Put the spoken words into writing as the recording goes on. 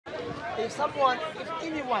if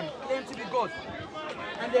anyone claims to be God,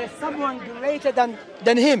 and there's someone greater than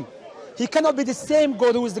him, he cannot be the same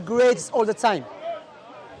God who is the greatest all the time.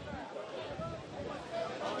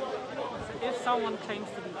 If someone claims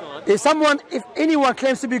to be God, if anyone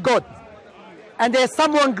claims to be God, and there's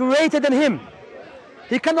someone greater than him,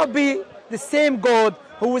 he cannot be the same God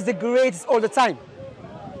who is the greatest all the time.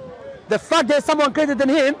 The fact there's someone greater than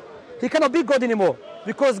him, he cannot be God anymore,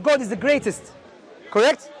 because God is the greatest.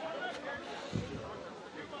 Correct?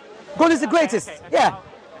 God is the greatest. Okay. Yeah.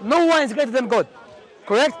 No one is greater than God.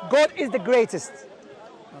 Correct? God is the greatest.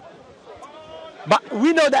 But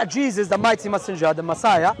we know that Jesus, the mighty messenger, the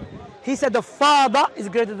Messiah, he said the Father is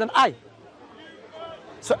greater than I.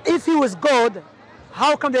 So if he was God,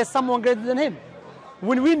 how come there's someone greater than him?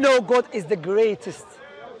 When we know God is the greatest.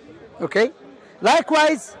 Okay?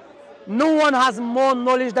 Likewise, no one has more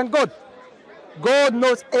knowledge than God. God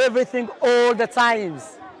knows everything all the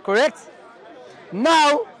times. Correct?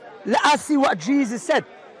 Now, let us see what Jesus said.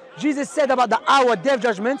 Jesus said about the hour, day of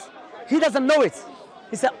judgment, he doesn't know it.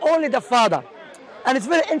 He said only the Father. And it's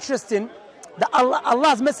very interesting that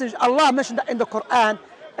Allah's message, Allah mentioned that in the Quran,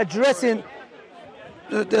 addressing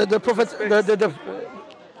the Prophet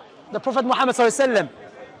Muhammad sallallahu alaihi wasallam.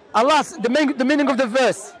 Allah's the meaning of the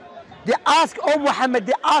verse. They ask, oh Muhammad,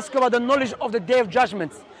 they ask about the knowledge of the day of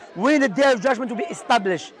judgment. When the day of judgment will be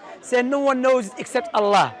established. Say no one knows it except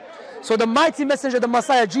Allah. So the mighty messenger, the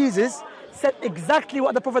Messiah Jesus, said exactly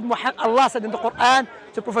what the Prophet Muhammad, Allah said in the Quran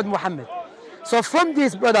to Prophet Muhammad. So from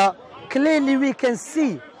this, brother, clearly we can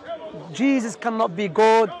see Jesus cannot be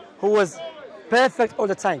God who was perfect all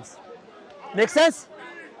the times. Make sense?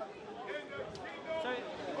 so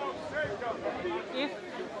if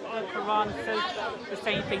the Quran says the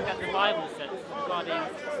same thing that the Bible says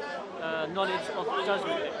regarding knowledge of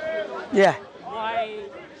judgment, Yeah.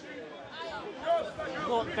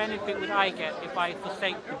 what benefit would I get if I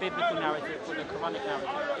forsake the biblical narrative or the Quranic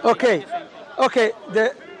narrative? Okay.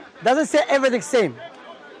 Doesn't say everything same.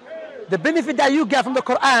 The benefit that you get from the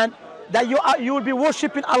Quran, that you will be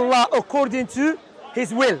worshipping Allah according to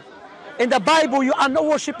His will. In the Bible, you are not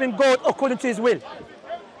worshipping God according to His will.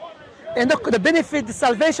 And the benefit, the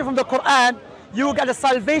salvation from the Quran, you will get the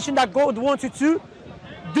salvation that God wants you to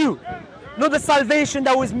do, not the salvation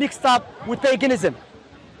that was mixed up with paganism.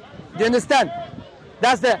 Do you understand?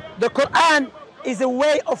 That's the Quran is a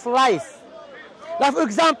way of life. Like for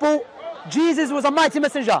example, Jesus was a mighty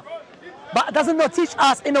messenger, but does not teach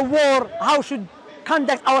us in a war how should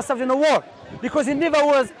conduct ourselves in a war, because he never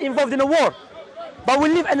was involved in a war. But we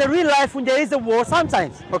live in a real life when there is a war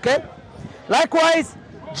sometimes. Okay? Likewise,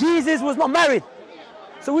 Jesus was not married,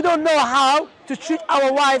 so we don't know how to treat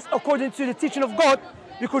our wives according to the teaching of God,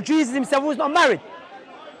 because Jesus himself was not married.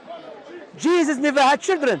 Jesus never had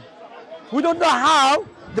children. We don't know how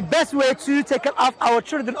the best way to take care of our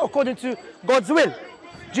children according to God's will.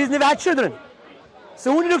 Jesus never had children.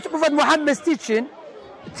 So when you look to Prophet Muhammad's teaching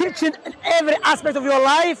in every aspect of your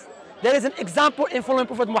life, there is an example in following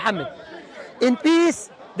Prophet Muhammad. In peace,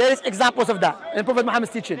 there is examples of that in Prophet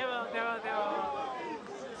Muhammad's teaching. There are.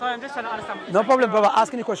 Sorry, I'm just trying to understand. No problem, brother.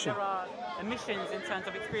 Ask any question. There are omissions in terms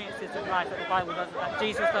of experiences of life that the Bible doesn't, that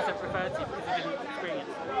Jesus doesn't refer to because he didn't experience.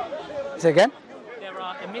 Say again? There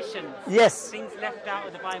are omissions. Yes. Things left out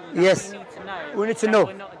of the Bible that Yes. we need to know. We need to that know.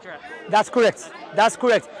 were not addressed. That's correct. That's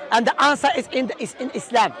correct. And the answer is in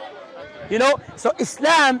Islam. You know, so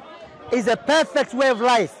Islam is a perfect way of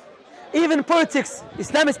life. Even politics,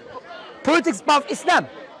 politics is part of Islam.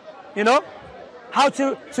 You know, how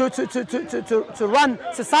to run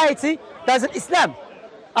society, that's in Islam.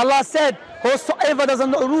 Allah said, whosoever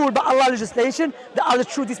doesn't rule by Allah's legislation, they are the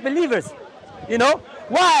true disbelievers. You know?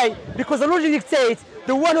 Why? Because the logic dictates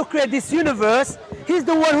the one who created this universe, he's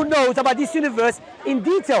the one who knows about this universe in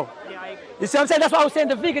detail. You see what I'm saying? That's why I was saying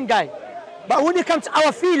the vegan guy. But when it comes to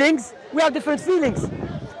our feelings, we have different feelings.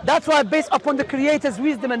 That's why, based upon the Creator's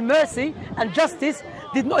wisdom and mercy and justice,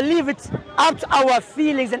 did not leave it up to our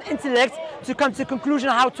feelings and intellect to come to a conclusion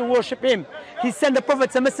how to worship Him. He sent the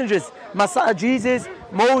prophets and messengers, Messiah, Jesus,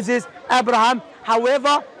 Moses, Abraham.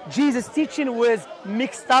 However, Jesus' teaching was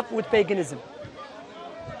mixed up with paganism.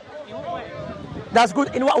 In what way? That's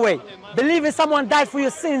good. In what way? Believing someone died for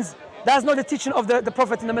your sins, that's not the teaching of the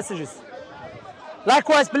prophets and the messengers.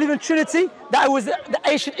 Likewise, believing Trinity, that was the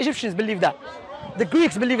ancient Egyptians believed that. The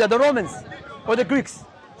Greeks believed that, the Romans or the Greeks.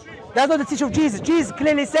 That's not the teaching of Jesus. Jesus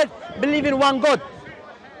clearly said, believe in one God.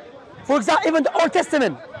 For example, even the Old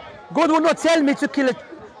Testament, God will not tell me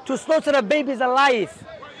to slaughter a baby alive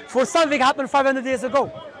for something happened 500 years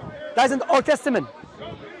ago. That's in the Old Testament.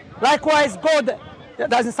 Likewise, God,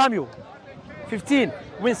 that's in Samuel 15.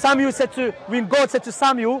 When God said to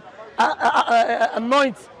Samuel,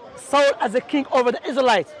 anoint Saul as a king over the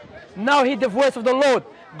Israelites. Now hear the voice of the Lord.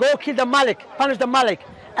 Go kill the Malik, punish the Malik,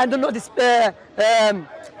 and do not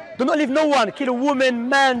leave no one. Kill a woman,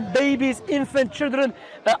 man, babies, infant, children,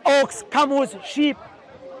 ox, camels, sheep.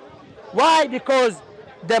 Why? Because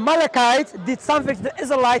the Amalekites did something to the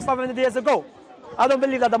Israelites 500 years ago. I don't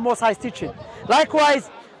believe that the Most High is teaching. Likewise,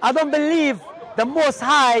 I don't believe the Most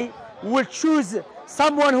High will choose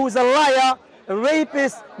someone who is a liar, a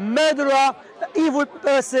rapist, murderer, an evil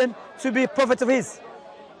person to be a prophet of his.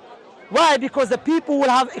 Why? Because the people will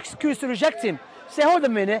have excuse to reject him. Say, hold a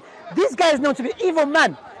minute, this guy is known to be an evil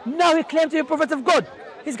man. Now he claims to be a prophet of God.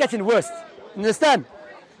 He's getting worse. You understand?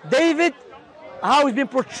 David, how he's been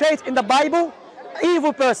portrayed in the Bible,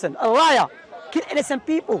 evil person, a liar, kill innocent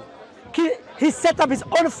people. He set up his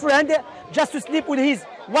own friend just to sleep with his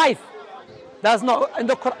wife. That's not in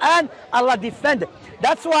the Quran. Allah defended.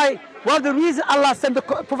 That's why one of the reasons Allah sent the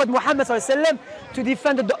Prophet Muhammad to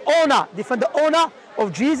defend the honor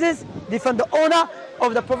of Jesus, defend the honor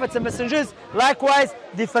of the prophets and messengers. Likewise,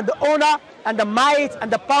 defend the honor and the might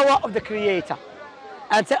and the power of the Creator,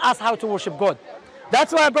 and tell us how to worship God.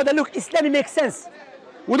 That's why, brother, look, Islam makes sense.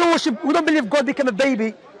 We don't believe God became a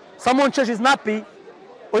baby, someone changed his nappy,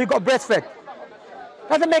 or he got breastfed.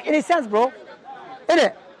 Doesn't make any sense, bro.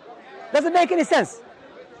 Innit? Doesn't make any sense.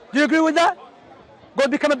 Do you agree with that? God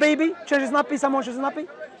become a baby, change his nappy, someone change his nappy?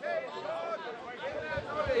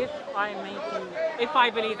 If I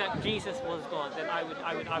believe that Jesus was God, then I would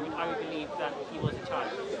believe that he was a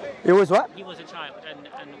child. He was what? He was a child, and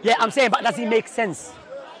yeah, I'm saying, but does he make sense?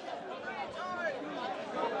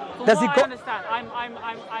 Does he I understand.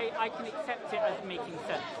 I can accept it as making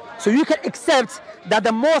sense. So you can accept that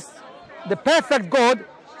the perfect God,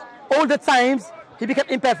 all the times, he became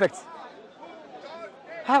imperfect.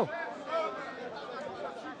 How?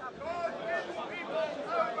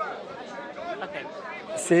 Okay.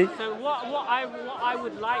 See? So what I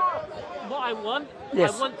want,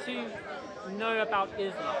 yes. I want to know about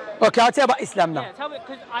Islam. Okay, I'll tell you about Islam now. Yeah, tell me,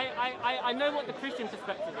 because I know what the Christian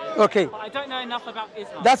perspective is. Okay. But I don't know enough about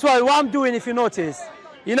Islam. That's why what I'm doing, if you notice,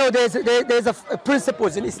 you know, there's a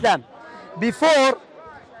principles in Islam. Before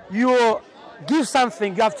you give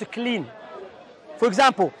something, you have to clean. For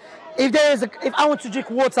example, if I want to drink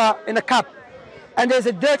water in a cup, and there's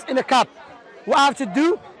a dirt in the cup, what I have to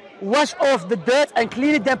do, wash off the dirt and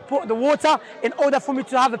clean it, then put the water in order for me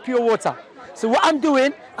to have a pure water. So what I'm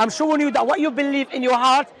doing, I'm showing you that what you believe in your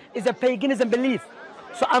heart is a paganism belief.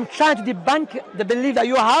 So I'm trying to debunk the belief that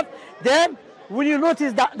you have. Then, when you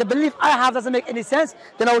notice that the belief I have doesn't make any sense,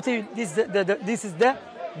 then I will tell you this is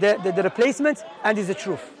the replacement, and this is the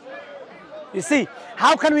truth. You see,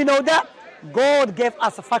 how can we know that? God gave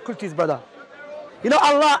us faculties, brother. You know,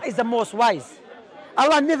 Allah is the most wise.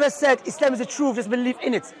 Allah never said Islam is the truth, just believe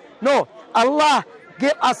in it. No, Allah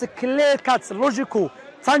gave us a clear-cut, logical,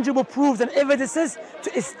 tangible proofs and evidences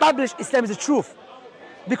to establish Islam is the truth.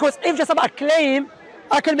 Because if just about a claim,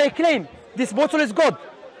 I can make a claim. This bottle is God.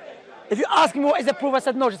 If you ask me what is the proof, I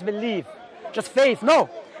said no, just believe, just faith. No,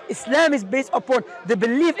 Islam is based upon, the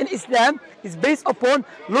belief in Islam is based upon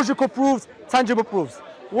logical proofs, tangible proofs.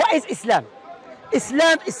 What is Islam?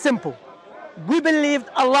 Islam is simple. We believe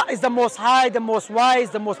Allah is the most high, the most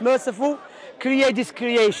wise, the most merciful, create this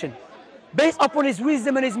creation. Based upon his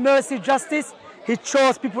wisdom and his mercy, justice, he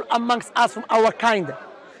chose people amongst us from our kind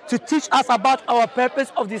to teach us about our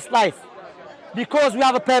purpose of this life. Because we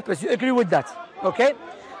have a purpose, you agree with that, okay?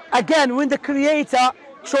 Again, when the Creator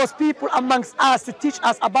chose people amongst us to teach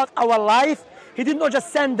us about our life, he did not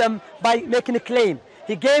just send them by making a claim.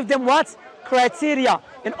 He gave them what? Criteria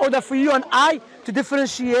in order for you and I to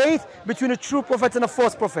differentiate between a true prophet and a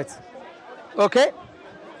false prophet. Okay?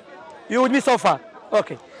 You with me so far?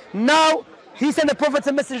 Okay. Now, he sent the prophets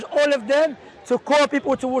and messengers, all of them, to call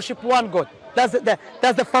people to worship one God. That's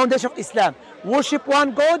the foundation of Islam. Worship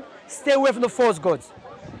one God, stay away from the false gods.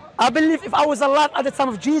 I believe if I was alive at the time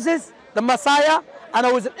of Jesus, the Messiah, and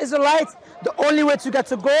I was an Israelite, the only way to get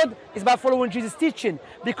to God is by following Jesus' teaching,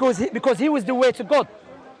 because he was the way to God.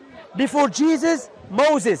 Before Jesus,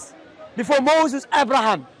 Moses. Before Moses,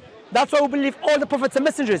 Abraham. That's why we believe all the prophets and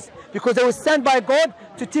messengers, because they were sent by God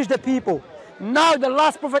to teach the people. Now the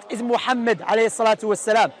last prophet is Muhammad alayhi salatu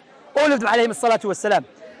wassalam. All of them alayhi salatu wassalam.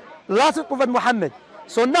 Last prophet Muhammad.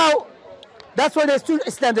 So now, that's why there's two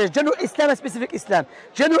Islam. There's general Islam and specific Islam.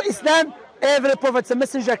 General Islam, every prophet and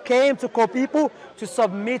messenger came to call people to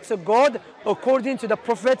submit to God according to the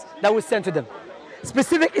prophet that was sent to them.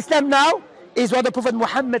 Specific Islam now is what the Prophet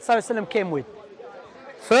Muhammad came with.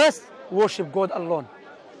 First, worship God alone.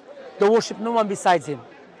 Don't worship no one besides him.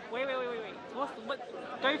 Wait.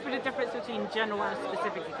 Go through be the difference between general and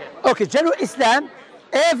specific again? Okay, general Islam,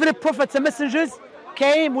 every prophet and messengers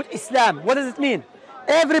came with Islam. What does it mean?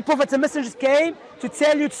 Every prophet and messengers came to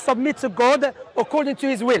tell you to submit to God according to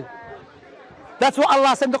His will. That's what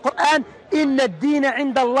Allah said in the Quran, Inna ad-deena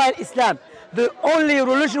inda Allah al-Islam. The only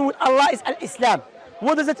religion with Allah is al-Islam.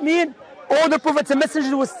 What does it mean? All the prophets and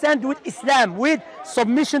messengers were sent with Islam, with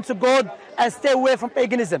submission to God and stay away from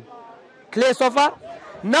paganism. Clear so far?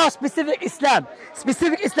 Now specific Islam.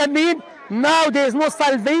 Specific Islam means now there is no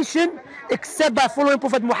salvation except by following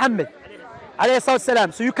Prophet Muhammad.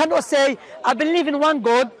 So you cannot say, I believe in one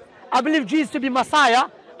God, I believe Jesus to be Messiah,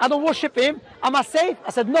 I don't worship Him, am I saved?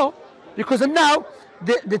 I said no. Because now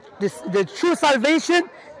the true salvation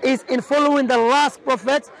is in following the last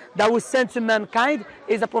prophet that was sent to mankind,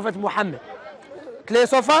 is the Prophet Muhammad. Clear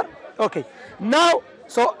so far? Okay. Now,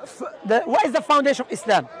 so what is the foundation of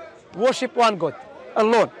Islam? Worship one God,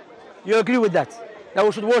 alone. You agree with that? That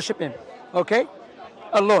we should worship Him, okay?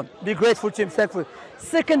 Alone. Be grateful to Him, thankful.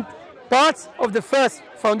 Second part of the first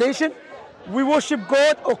foundation, we worship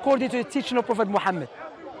God according to the teaching of Prophet Muhammad.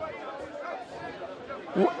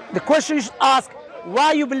 The question you should ask,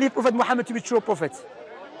 why you believe Prophet Muhammad to be true prophet?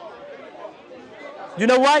 Do you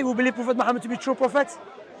know why we believe Prophet Muhammad to be true prophet?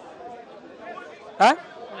 Huh?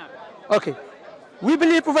 No. Okay. We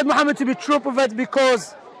believe Prophet Muhammad to be true prophet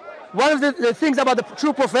because one of the things about the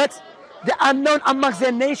true prophet, they are known amongst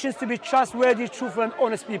their nations to be trustworthy, truthful and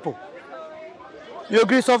honest people. You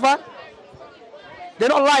agree so far? They're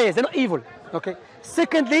not liars, they're not evil. Okay.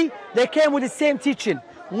 Secondly, they came with the same teaching.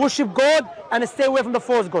 Worship God and stay away from the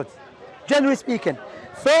false gods. Generally speaking.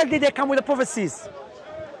 Thirdly, they come with the prophecies.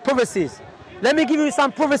 Prophecies. Let me give you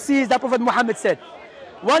some prophecies that Prophet Muhammad said.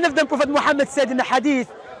 One of them, Prophet Muhammad said in the hadith,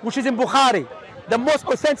 which is in Bukhari, the most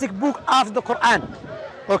authentic book after the Quran.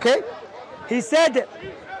 Okay? He said,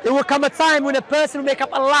 there will come a time when a person will make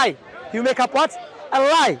up a lie. He will make up what? A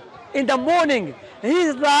lie. In the morning,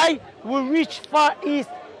 his lie will reach far east,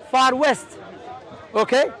 far west.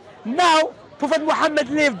 Okay? Now, Prophet Muhammad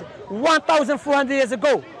lived 1,400 years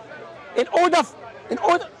ago.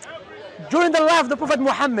 During the life of the Prophet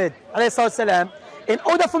Muhammad, in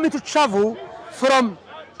order for me to travel from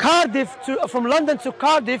London to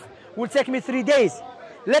Cardiff will take me 3 days.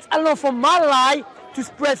 Let alone for my lie to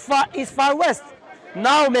spread far east, far west.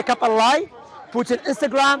 Now make up a lie, put it on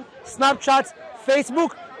Instagram, Snapchat,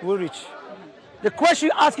 Facebook, will reach. The question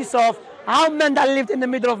you ask yourself, how men that lived in the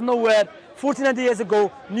middle of nowhere 1,400 years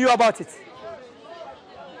ago knew about it?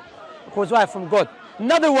 Because why? From God.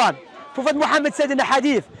 Another one, Prophet Muhammad said in the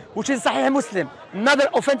hadith, which is Sahih Muslim, another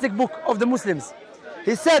authentic book of the Muslims.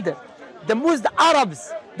 He said, the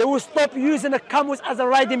Arabs, they will stop using the camels as a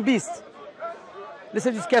riding beast.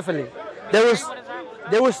 Listen to this carefully.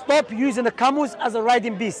 They will stop using the camels as a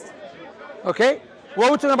riding beast. Okay? What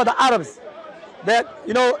are we talking about? The Arabs.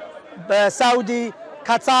 Saudi,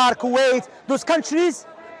 Qatar, Kuwait, those countries,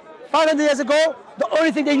 500 years ago, the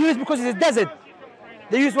only thing they use, because it's a desert,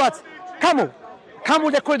 they use what? Camel.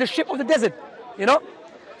 Camel, they call it the ship of the desert. You know?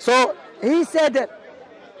 So he said that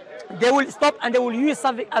they will stop and they will use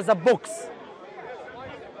something as a box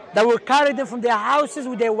that will carry them from their houses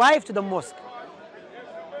with their wife to the mosque.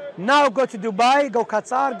 Now go to Dubai, go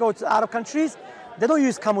Qatar, go to Arab countries. They don't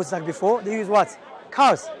use camels like before. They use what?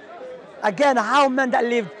 Cars. Again, how men that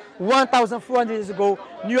lived 1,400 years ago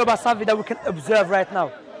knew about something that we can observe right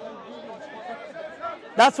now.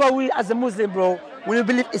 That's why we as a Muslim, bro, we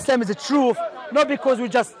believe Islam is the truth, not because we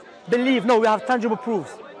just believe, no, we have tangible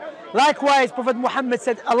proofs. Likewise, Prophet Muhammad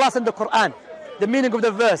said, Allah said in the Quran, the meaning of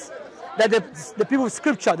the verse, that the people of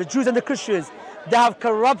scripture, the Jews and the Christians, they have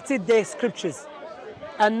corrupted their scriptures.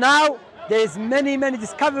 And now there is many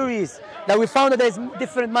discoveries that we found that there is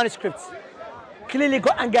different manuscripts. Clearly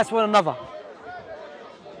go and guess one another.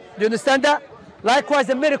 Do you understand that? Likewise,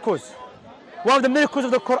 the miracles. One of the miracles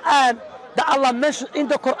of the Quran that Allah mentioned in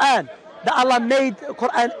the Quran, that Allah made the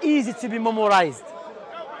Quran easy to be memorized.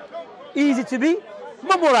 Easy to be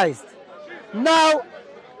memorized. Now,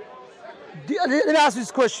 let me ask you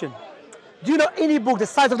this question. Do you know any book the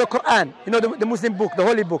size of the Quran? You know the Muslim book, the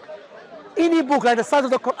holy book. Any book like the size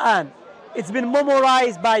of the Quran, it's been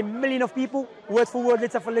memorized by millions of people, word for word,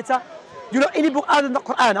 letter for letter. Do you know any book other than the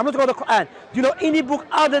Quran? I'm not talking about the Quran. Do you know any book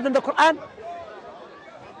other than the Quran?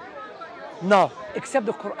 No, except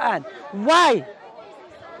the Quran. Why?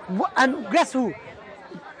 And guess who?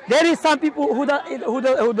 There is some people who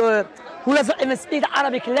doesn't even speak the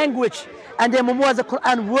Arabic language, and they memorize the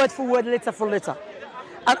Quran word for word, letter for letter.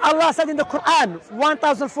 And Allah said in the Quran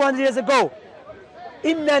 1,400 years ago,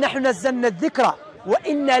 إِنَّا نَحْنُ نَزَّلْنَا الذِّكْرَ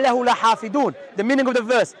وَإِنَّا لَهُ لَحَافِظُونَ. The meaning of the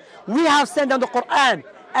verse, we have sent down the Quran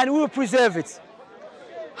and we will preserve it.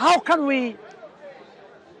 How can we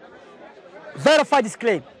verify this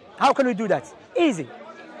claim? How can we do that? Easy.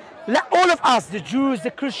 Let all of us, the Jews, the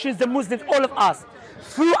Christians, the Muslims, all of us,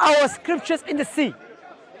 through our scriptures in the sea.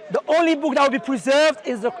 The only book that will be preserved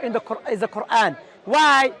is the Quran.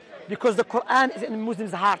 Why? Because the Quran is in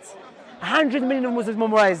Muslims' hearts. 100 million Muslims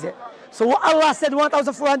memorize it. So what Allah said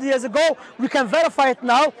 1,400 years ago, we can verify it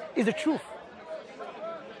now, is the truth.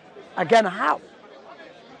 Again, how?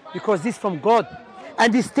 Because this is from God.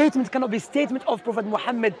 And this statement cannot be a statement of Prophet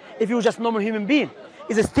Muhammad if he was just a normal human being.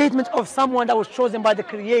 It's a statement of someone that was chosen by the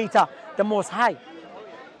Creator, the Most High. Do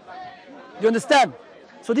you understand?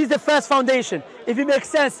 So this is the first foundation. If it makes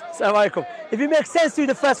sense, if it makes sense to you,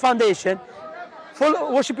 the first foundation,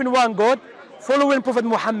 worshiping one God, following Prophet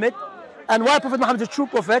Muhammad, and why Prophet Muhammad is the true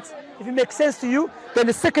prophet, if it makes sense to you, then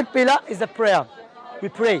the second pillar is the prayer. We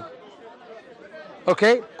pray.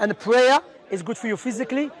 Okay? And the prayer is good for you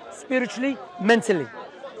physically, spiritually, mentally.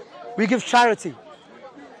 We give charity.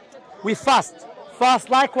 We fast. Fast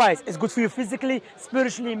likewise is good for you physically,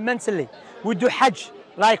 spiritually, mentally. We do Hajj.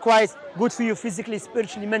 Likewise, good for you physically,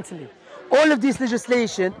 spiritually, mentally. All of this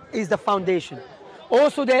legislation is the foundation.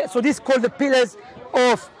 Also, so this is called the pillars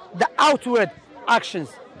of the outward actions.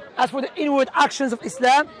 As for the inward actions of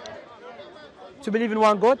Islam, to believe in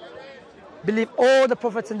one God, believe all the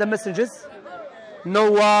prophets and the messengers,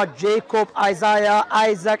 Noah, Jacob, Isaiah,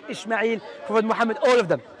 Isaac, Ishmael, Prophet Muhammad, all of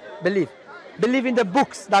them, believe. Believe in the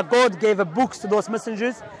books, that God gave books to those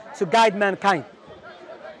messengers to guide mankind.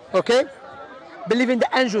 Okay? Believe in the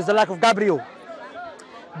angels, the like of Gabriel.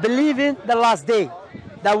 Believe in the last day,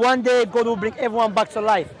 that one day God will bring everyone back to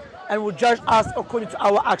life and will judge us according to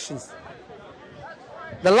our actions.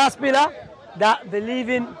 The last pillar, that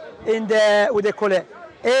believing in the, what they call it,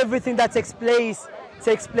 everything that takes place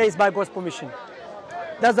by God's permission.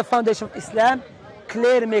 That's the foundation of Islam.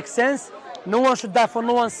 Clear, makes sense. No one should die for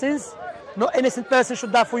no one's sins. No innocent person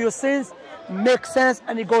should die for your sins. Makes sense,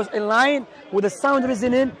 and it goes in line with the sound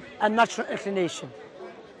reasoning and natural inclination.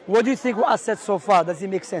 What do you think what I said so far? Does it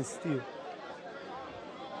make sense to you?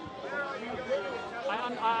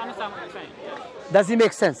 I understand what you're saying, yes. Does it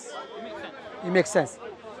make sense? It makes sense. It makes sense.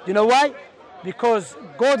 You know why? Because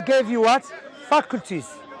God gave you what? Faculties.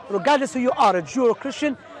 Regardless who you are, a Jew or a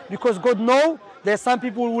Christian, because God knows there are some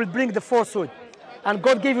people who will bring the falsehood. And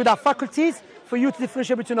God gave you that faculties for you to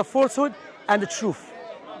differentiate between the falsehood and the truth.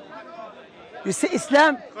 You see,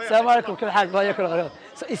 Islam,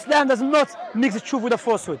 so Islam does not mix the truth with the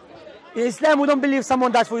falsehood. In Islam, we don't believe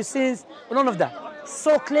someone dies for his sins, none of that.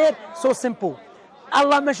 So clear, so simple.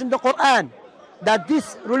 Allah mentioned in the Quran that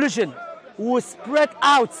this religion will spread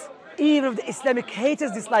out, even if the Islamic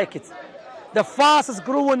haters dislike it. The fastest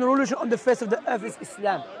growing religion on the face of the earth is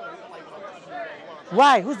Islam.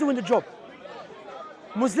 Why? Who's doing the job?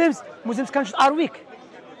 Muslims countries are weak.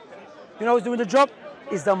 You know who's doing the job?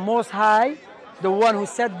 Is the Most High, the one who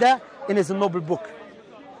said that in his noble book.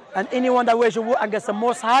 And anyone that wages war against the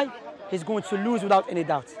Most High, he's going to lose without any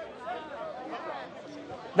doubt.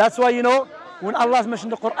 That's why, you know, when Allah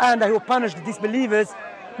mentioned in the Quran that he will punish the disbelievers,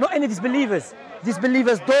 not any disbelievers,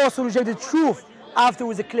 those who reject the truth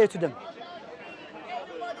afterwards it's clear to them.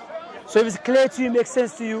 So if it's clear to you, makes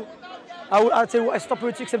sense to you, I'll tell you what, I stop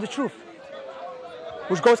you to accept the truth,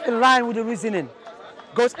 which goes in line with the reasoning,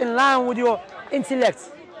 goes in line with your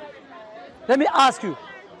intellect. Let me ask you,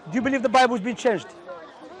 do you believe the Bible has been changed?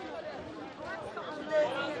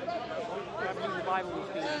 I believe the Bible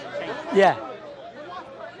has been changed. Yeah.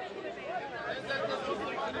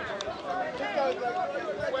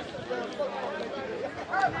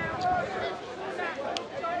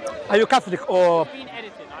 Are you Catholic or? It's been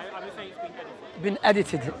edited. I would say it's been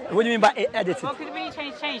edited. Been edited. What do you mean by edited? Well, could it be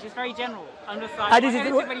changed? It's very general. I'm just like,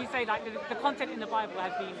 Edited- when you say like the content in the Bible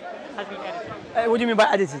has been edited. What do you mean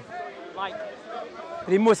by edited? Like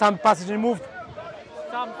Remove some passage removed?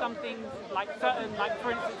 some things, like certain, like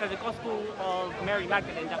for instance, there's a Gospel of Mary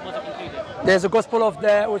Magdalene that wasn't included. There's a gospel of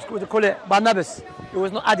the, what do you call it, Barnabas. It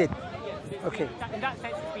was not added. Yes, Okay. In that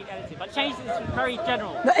sense, it's been edited, but changed is very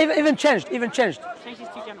general. No, even changed. Changed is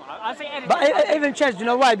too general. I say edited. But even changed, you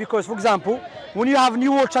know why? Because, for example, when you have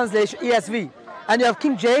New World Translation, ESV, and you have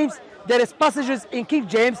King James, there is passages in King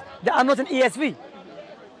James that are not in ESV.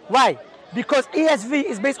 Why? Because ESV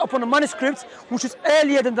is based upon a manuscript which is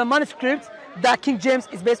earlier than the manuscript that King James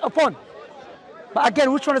is based upon. But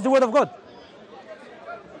again, which one is the word of God?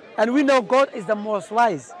 And we know God is the most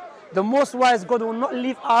wise. The most wise God will not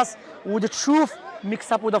leave us with the truth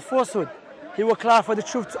mixed up with the falsehood. He will clarify the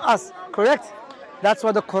truth to us, correct? That's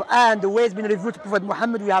why the Quran, the way it's been revealed to Prophet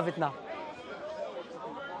Muhammad, we have it now.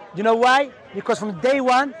 Do you know why? Because from day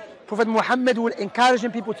one, Prophet Muhammad will encourage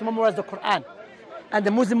people to memorize the Quran. and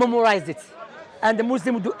the Muslim memorized it. And the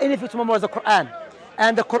Muslim would do anything to memorize the Quran.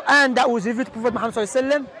 And the Quran that was revealed to Prophet Muhammad sallallahu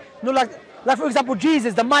alaihi wasallam, you know, like for example,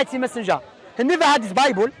 Jesus, the mighty messenger, he never had this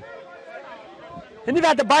Bible. He never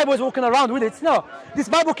had the Bible walking around with it. No, this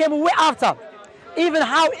Bible came way after. Even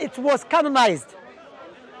how it was canonized.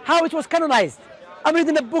 How it was canonized. I'm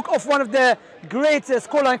reading the book of one of the great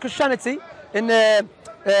scholars in Christianity, in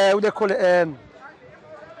what they call it,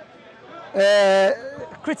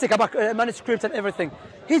 critic about manuscripts and everything.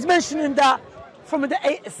 He's mentioning that from the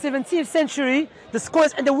 17th century, the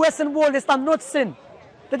scholars in the Western world, they start noticing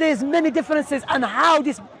that there is many differences and how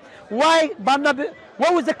this, why Barnabas,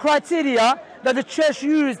 what was the criteria that the church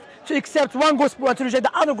used to accept one gospel and to reject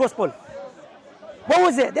the other gospel? What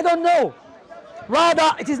was it? They don't know.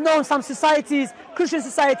 Rather, it is known some societies, Christian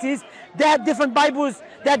societies, they have different Bibles,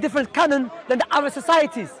 they have different canon than the other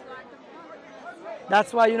societies.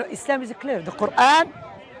 That's why, you know, Islam is clear. The Quran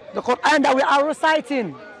that we are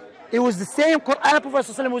reciting, it was the same Quran Prophet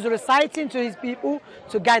ﷺ was reciting to his people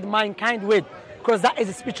to guide mankind with. Because that is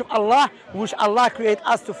the speech of Allah, which Allah created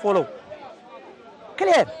us to follow.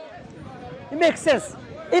 Clear. It makes sense.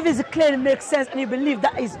 If it's clear, it makes sense, and you believe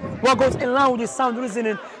that is what goes in line with your sound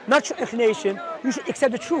reasoning, not your inclination, you should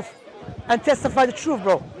accept the truth and testify the truth,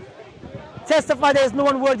 bro. Testify there is no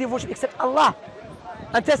one worthy of worship except Allah.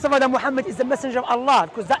 And testify that Muhammad is the messenger of Allah,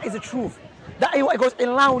 because that is the truth. That is what goes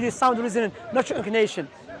in line with your sound reasoning, not your inclination.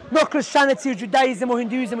 Not Christianity, Judaism, or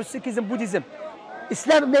Hinduism, or Sikhism, Buddhism.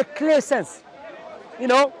 Islam makes clear sense. You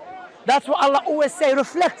know, that's what Allah always say,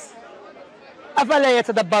 reflect. أَفَلَا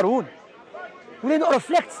يَتَدَبَّرُونَ. We do not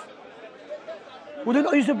reflect. We do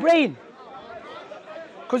not use the brain.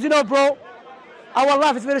 Because you know, bro, our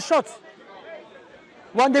life is very short.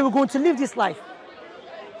 One day we're going to live this life.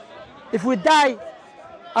 If we die,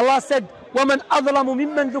 Allah said, وَمَنْ أَظْلَمُ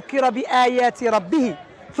مِمَّنْ ذُكِّرَ بِآيَاتِ رَبِّهِ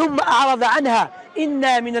ثُمَّ أَعْرَضَ عَنْهَا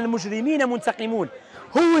إِنَّا مِنَ الْمُجْرِمِينَ مُنْتَقِمُونَ.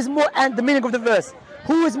 Who is more, and the meaning of the verse,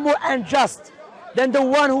 who is more unjust than the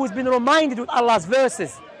one who has been reminded with Allah's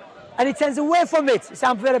verses and he turns away from it? He says,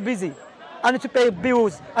 I'm very busy. I need to pay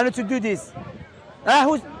bills. I need to do this.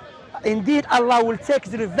 Indeed, Allah will take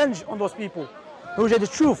the revenge on those people who reject the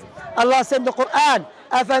truth. Allah said in the Quran,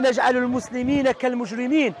 أَفَنَجْعَلُ الْمُسْلِمِينَ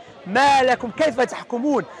كَالْمُجْرِمِينَ مَا لَكُمْ كَيْفَ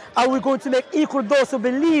تَحْكُمُونَ. Are we going to make equal those who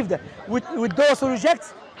believed with those who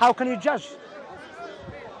reject? How can you judge?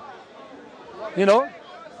 You know?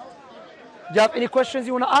 Do you have any questions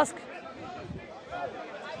you want to ask?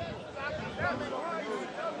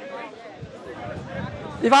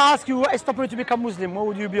 If I ask you what is stopping you to become Muslim, what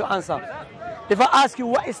would you be your answer? If I ask you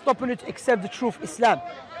what is stopping you to accept the truth, Islam?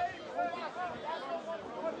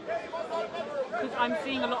 Because I'm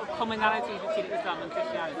seeing a lot of commonalities between Islam and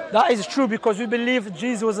Christianity. That is true because we believe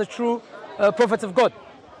Jesus was a true prophet of God.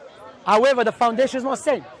 However, the foundation is not the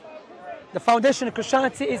same. The foundation of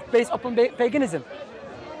Christianity is based upon paganism.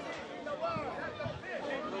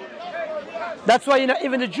 That's why, you know,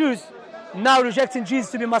 even the Jews now rejecting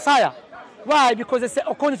Jesus to be Messiah. Why? Because they say,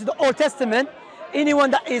 according to the Old Testament, anyone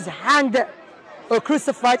that is hanged or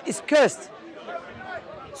crucified is cursed.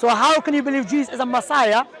 So how can you believe Jesus is a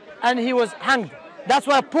Messiah and he was hanged? That's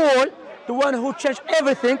why Paul, the one who changed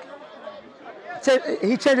everything,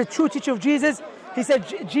 he changed the true teaching of Jesus. He said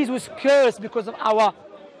Jesus was cursed because of our...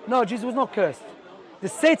 No, Jesus was not cursed. The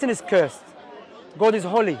Satan is cursed. God is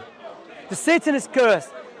holy. The Satan is cursed.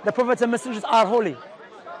 The prophets and messengers are holy.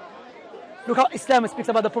 Look how Islam speaks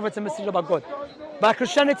about the prophets and messengers about God. By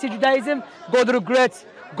Christianity, Judaism, God regrets,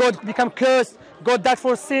 God become cursed, God died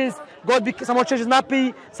for sins, someone changes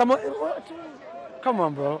nappy, someone... Come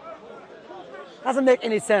on, bro. Doesn't make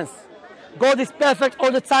any sense. God is perfect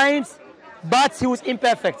all the times, but he was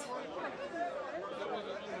imperfect.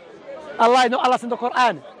 Allah said in the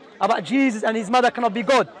Quran about Jesus and his mother cannot be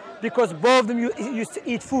God because both of them used to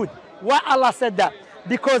eat food. Why Allah said that?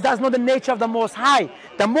 Because that's not the nature of the Most High.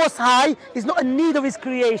 The Most High is not in need of his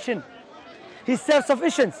creation. He's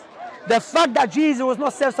self-sufficient. The fact that Jesus was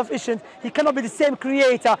not self-sufficient, he cannot be the same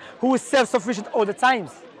creator who is self-sufficient all the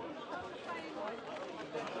times.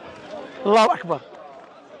 Allahu Akbar.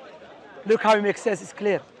 Look how it makes sense, it's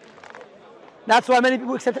clear. That's why many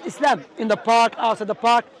people accepted Islam. In the park, outside the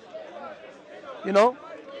park. You know?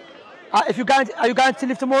 Are you guaranteed to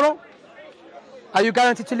live tomorrow? Are you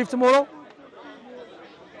guaranteed to live tomorrow?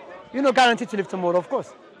 You're not guaranteed to live tomorrow, of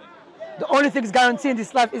course. The only thing is guaranteed in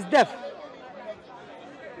this life is death.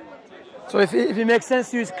 So if it makes sense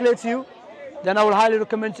to you, it's clear to you, then I will highly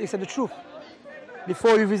recommend you accept the truth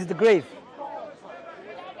before you visit the grave.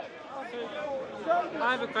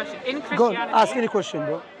 I have a question. In Christianity, Go on, ask any question,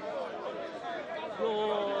 bro.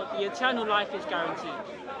 the eternal life is guaranteed.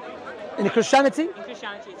 In Christianity, In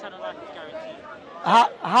Christianity, eternal life is guaranteed.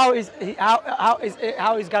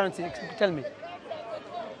 how is guaranteed? Tell me.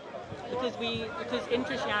 Because in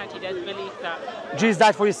Christianity there's belief that Jesus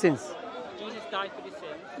died for your sins. Jesus died for the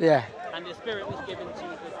sins, Yeah. and the Spirit was given to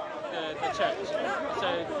the church.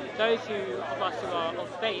 So those of us who are of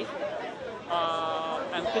faith,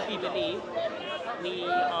 and because we believe, we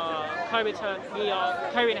are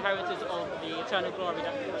co-inheritors of the eternal glory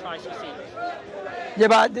that Christ receives. Yeah,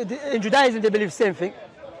 but in Judaism they believe same thing.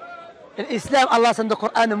 In Islam, Allah said in the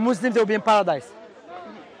Quran, and Muslims they will be in paradise.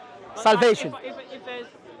 But Salvation.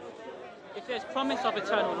 If there's promise of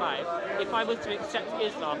eternal life, if I was to accept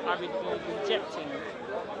Islam, I would be rejecting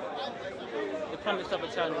the promise of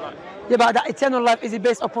eternal life. Yeah, but that eternal life, is it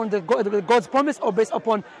based upon the God's promise or based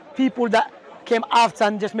upon people that came after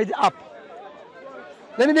and just made it up?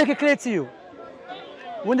 Let me make it clear to you.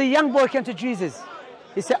 When the young boy came to Jesus,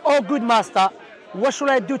 he said, "Oh, good master, what should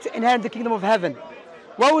I do to inherit the kingdom of heaven?"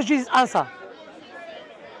 What was Jesus' answer?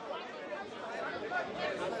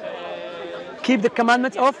 Keep the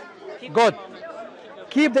commandments of God.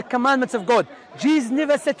 Keep the commandments of God. Jesus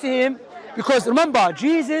never said to him, because remember,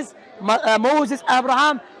 Jesus, Moses,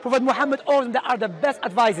 Abraham, Prophet Muhammad, all of them, they are the best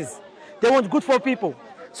advisors. They want good for people.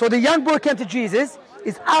 So the young boy came to Jesus,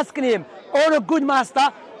 is asking him, "Oh, good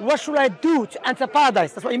master, what should I do to enter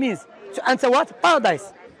paradise?" That's what it means. To enter what?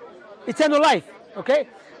 Paradise. Eternal life. Okay?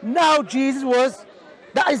 Now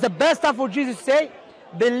that is the best time for Jesus to say,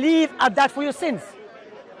 "Believe and die for your sins."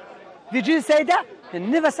 Did Jesus say that? He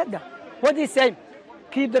never said that. What did he say?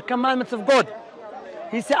 Keep the commandments of God.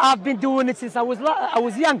 He said, "I've been doing it since I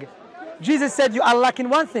was young." Jesus said, "You are lacking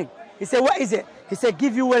one thing." He said, "What is it?" He said,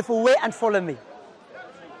 "Give you way for way and follow me."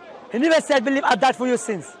 He never said, "Believe and die for your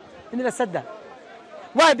sins." He never said that.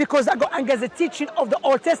 Why? Because that goes against the teaching of the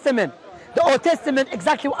Old Testament. The Old Testament,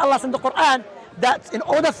 exactly what Allah said in the Quran, that in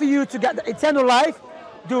order for you to get the eternal life,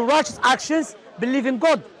 do righteous actions, believe in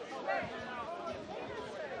God.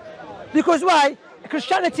 Because why?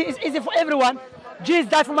 Christianity is easy for everyone. Jesus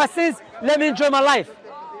died for my sins, let me enjoy my life.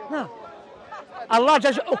 No. Allah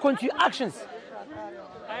judges according to your actions.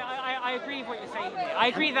 I agree with what you're saying here. I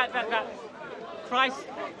agree that Christ,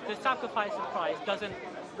 the sacrifice of Christ, doesn't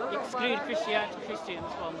exclude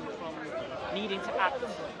Christians from needing to act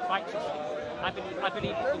righteously. I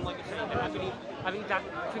believe in what you're saying. I believe that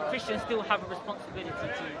Christians still have a responsibility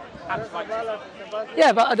to act righteously.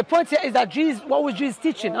 Yeah, but the point here is that what was Jesus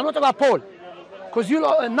teaching? I'm not about Paul. Because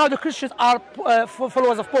now the Christians are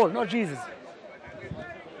followers of Paul, not Jesus.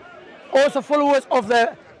 Also followers of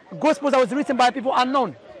the Gospels that was written by people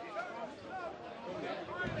unknown.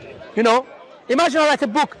 You know? Imagine I write a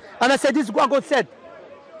book and I say, "This is what God said."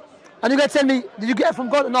 And you guys tell me, "Did you get it from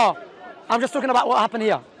God?" No. I'm just talking about what happened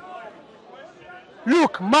here.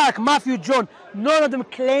 Luke, Mark, Matthew, John, none of them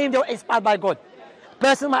claimed they were inspired by God.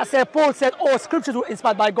 Person might say, Paul said, "Oh, scriptures were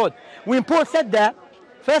inspired by God." When Paul said that,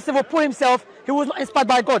 first of all, Paul himself, he was not inspired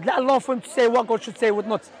by God, let alone for him to say what God should say, what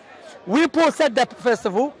not. When Paul said that, first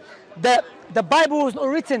of all, the Bible was not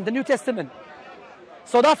written, the New Testament.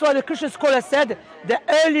 So that's why the Christian scholars said the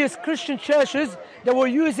earliest Christian churches, they were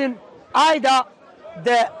using either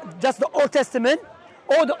just the Old Testament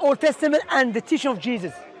or the Old Testament and the teaching of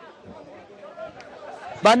Jesus.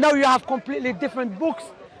 But now you have completely different books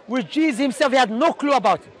which Jesus himself he had no clue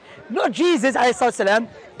about. Not Jesus, ﷺ,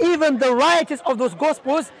 even the writers of those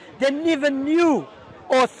Gospels, they never knew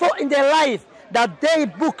or thought in their life that their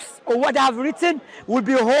books or what they have written will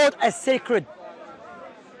be held as sacred.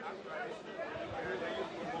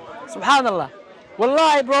 Subhanallah.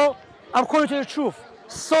 Wallahi, bro, I'm calling to the truth.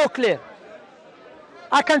 So clear.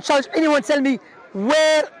 I can challenge anyone tell me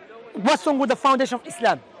what's wrong with the foundation of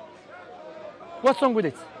Islam. What's wrong with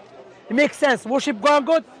it? It makes sense. Worship one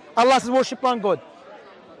God. Allah says worship one God.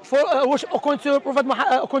 Worship according to Prophet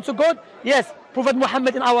according to God. Yes, Prophet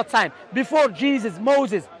Muhammad in our time. Before Jesus,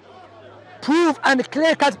 Moses. Proof and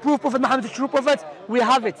clear-cut proof Prophet Muhammad is true prophet. We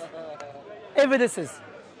have it. Evidences.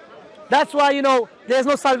 That's why, there's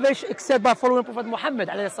no salvation except by following Prophet Muhammad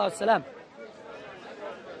ﷺ.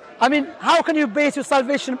 I mean, how can you base your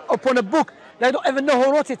salvation upon a book that you don't even know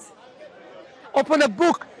who wrote it? Upon a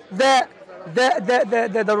book, the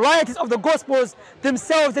writers of the Gospels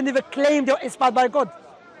themselves, they never claimed they were inspired by God.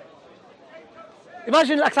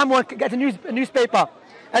 Imagine like someone get a newspaper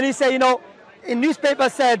and he say, in newspaper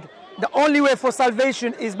said, the only way for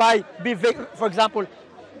salvation is by be vegan. For example,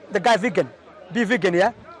 the guy vegan. Be vegan,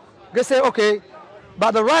 yeah? They say, okay,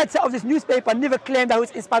 but the writer of this newspaper never claimed that he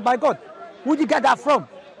was inspired by God. Who did you get that from?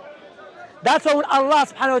 That's why when Allah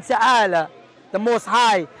subhanahu wa ta'ala, the Most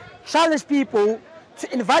High, challenged people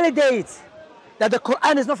to invalidate that the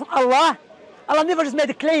Quran is not from Allah, Allah never just made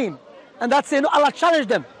a claim. And that's it. No, Allah challenged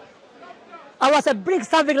them. Allah said, bring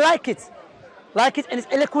something like it in its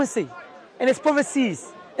eloquency, in its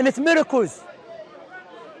prophecies, in its miracles.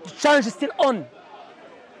 The challenge is still on.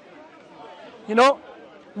 You know,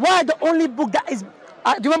 why the only book that is, do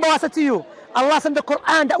you remember what I said to you? Allah said in the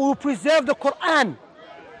Quran that we will preserve the Quran.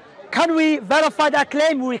 Can we verify that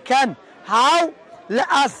claim? We can. How? Let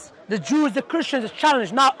us, the Jews, the Christians,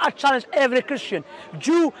 challenge. Now I challenge every Christian.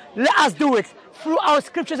 Jew, let us do it through our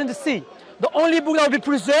scriptures in the sea. The only book that will be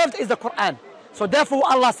preserved is the Quran. So therefore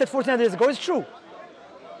what Allah said 14 years ago is true.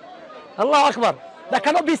 Allahu Akbar. That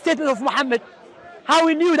cannot be a statement of Muhammad. How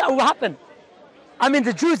we knew that would happen. I mean,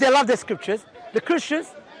 the Jews, they love their scriptures. The Christians,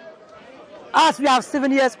 us, we have 7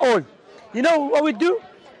 years old. You know what we do?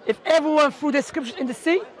 If everyone threw their scriptures in the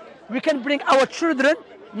sea, we can bring our children,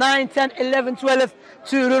 9, 10, 11, 12,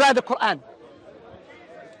 to rewrite the Quran.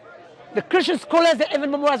 The Christian scholars, they even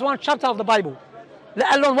memorize one chapter of the Bible,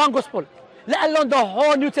 let alone one gospel, let alone the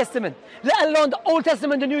whole New Testament, let alone the Old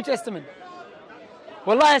Testament, the New Testament.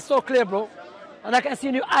 Wallah, it's so clear, bro. And I can see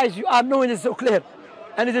in your eyes, you are knowing it's so clear.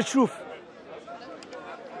 And it's the truth.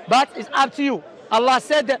 But it's up to you. Allah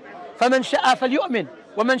said that, فَمَنْ شَاءَ فَلْيُؤْمِنْ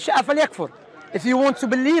وَمَنْ شَاءَ فَلْيَكْفُرْ. If you want to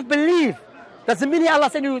believe, believe. Doesn't mean Allah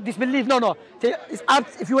said you disbelieve. No. It's up.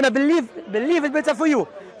 If you want to believe it's better for you.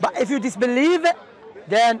 But if you disbelieve,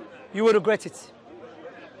 then you will regret it.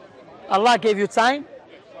 Allah gave you time.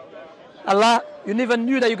 Allah, you never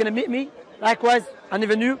knew that you're going to meet me. Likewise, I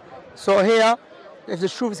never knew. So here, if the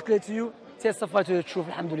truth is clear to you, testify to the truth,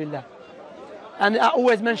 alhamdulillah. And I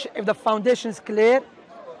always mention, if the foundation is clear,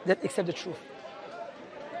 then accept the truth.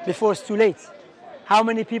 Before it's too late. How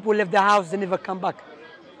many people left their house, they never come back?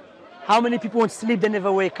 How many people won't sleep, they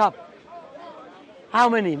never wake up? How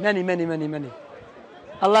many? Many.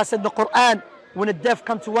 Allah said in the Quran, when a deaf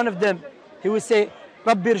comes to one of them, he will say,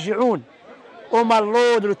 رَبِّ ارْجِعُونَ, oh my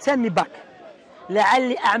Lord, return me back.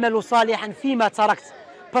 لَعَلِّ أَعْمَلُ صَالِحًا فِيمَا تَرَكْتُ.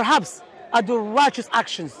 Perhaps I do righteous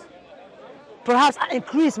actions. Perhaps I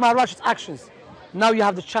increase my righteous actions. Now you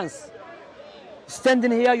have the chance.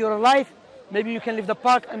 Standing here, you're alive, maybe you can leave the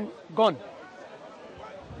park and gone.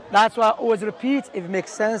 That's why I always repeat, if it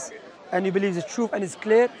makes sense and you believe the truth and it's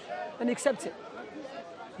clear, then accept it.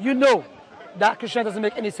 You know that Christianity doesn't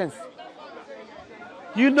make any sense.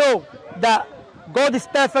 You know that God is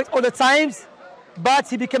perfect all the times, but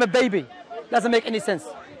he became a baby. Doesn't make any sense.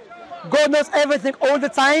 God knows everything all the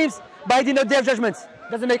times, but he did not day of judgment.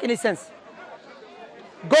 Doesn't make any sense.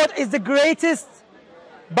 God is the greatest,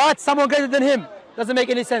 but someone greater than him. Doesn't make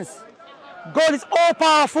any sense. God is all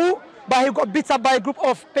powerful, but he got beat up by a group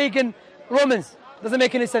of pagan Romans. Doesn't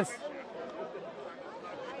make any sense.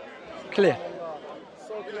 Clear.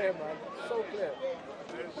 So clear, man. So clear.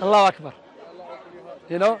 Allahu Akbar.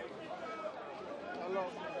 You know?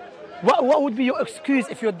 What would be your excuse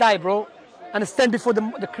if you die, bro? And stand before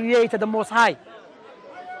the Creator, the Most High?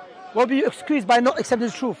 What would be your excuse by not accepting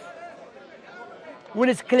the truth? When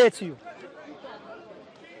it's clear to you.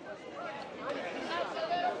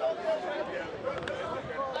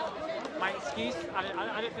 My excuse,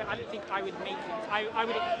 I don't think I would make it.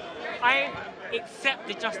 I accept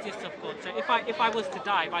the justice of God. So if I was to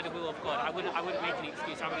die by the will of God, I wouldn't make an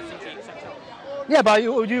excuse. I would simply accept it. Yeah, but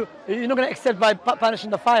you're not going to accept by punishing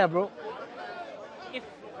the fire, bro.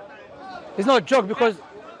 It's not a joke because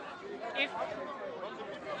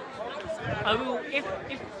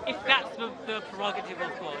if that's the prerogative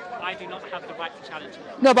of God, I do not have the right to challenge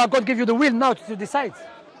it. No, but God gave you the will now to decide.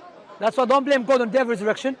 That's why don't blame God on their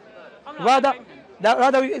resurrection. Rather,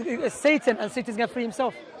 it's Satan, and Satan's going to free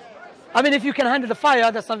himself. I mean, if you can handle the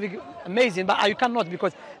fire, that's something amazing, but you cannot,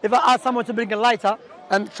 because if I ask someone to bring a lighter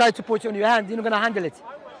and try to put it on your hand, you're not going to handle it.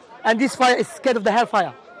 And this fire is scared of the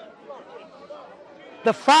hellfire.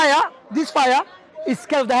 This fire is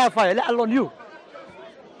scared of the hellfire, let alone you.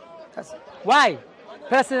 Why?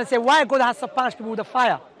 Person say, why God has to punish people with the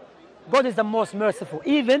fire? God is the most merciful.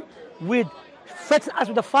 Even with threatening us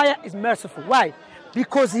with the fire is merciful. Why?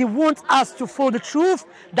 Because he wants us to follow the truth.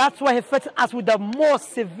 That's why he threatens us with the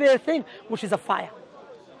most severe thing, which is a fire.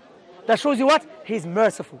 That shows you what? He's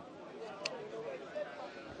merciful.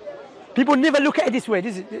 People never look at it this way.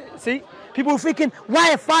 See? People are thinking,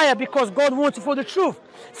 why a fire? Because God wants to follow the truth.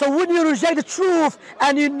 So when you reject the truth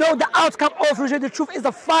and you know the outcome of rejecting the truth is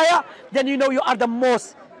the fire, then you know you are the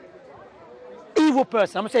most evil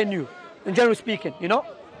person. I'm not saying you, in general speaking, you know?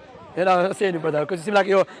 I'm not saying you, brother, because you seem like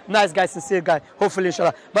you're a nice guy, sincere guy, hopefully,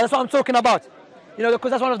 inshallah. But that's what I'm talking about. You know,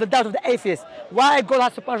 because that's one of the doubts of the atheists. Why God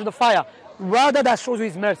has to punish the fire? Rather, that shows you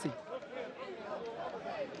his mercy.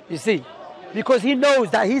 You see? Because he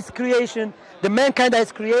knows that his creation, the mankind that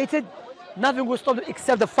is created, nothing will stop them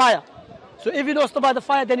except the fire. So if you don't stop by the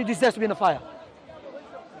fire, then you deserve to be in the fire.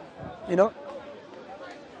 You know?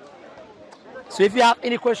 So if you have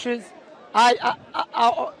any questions,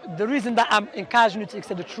 the reason that I'm encouraging you to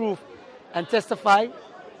accept the truth and testify,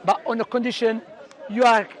 but on the condition you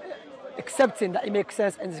are accepting that it makes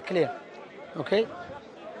sense and is clear. Okay?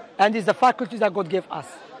 And it's the faculties that God gave us.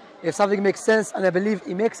 If something makes sense and I believe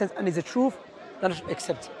it makes sense and is the truth, then I should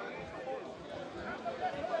accept it.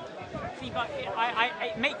 See, but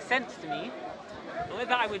it makes sense to me.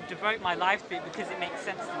 Whether I would devote my life to it because it makes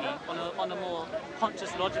sense to me on a more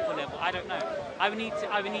conscious, logical level, I don't know. I would need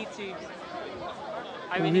something. I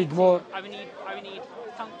would need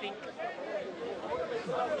something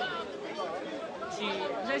to,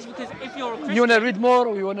 because if you're a Christian, you wanna read more,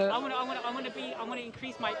 or you wanna? I want to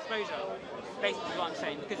increase my exposure. Basically, what I'm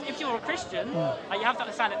saying. Because if you're a Christian, you have to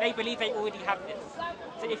understand that they believe they already have this.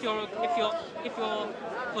 So if you're,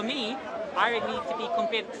 for me, I would need to be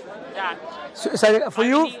convinced that. So for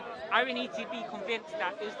you, I would need to be convinced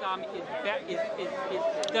that Islam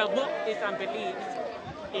what Islam believes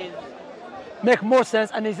is. Make more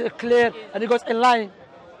sense and is clear and it goes in line.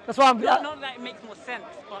 That's why I'm. Not that it makes more sense,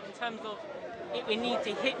 but in terms of it would need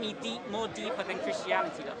to hit me more deeper than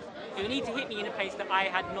Christianity does. It would need to hit me in a place that I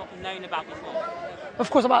had not known about before. Of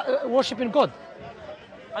course, about worshiping God.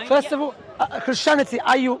 First of all, Christianity.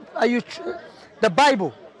 Are you the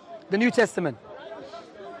Bible, the New Testament?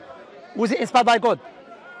 Was it inspired by God?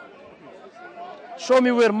 Show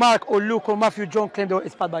me where Mark or Luke or Matthew, John claim they were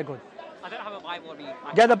inspired by God. I don't have a Bible.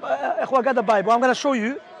 Get the Bible. I'm going to show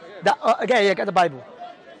you that. Get the Bible.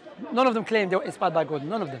 None of them claim they were inspired by God.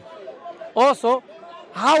 None of them. Also,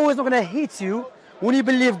 how is it going to hit you when you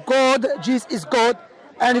believe God, Jesus is God,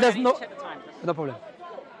 and He does not? No problem.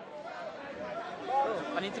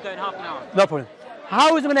 I need to go in half an hour. No problem.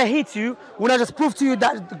 How is it going to hit you when I just prove to you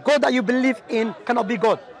that the God that you believe in cannot be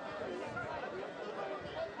God?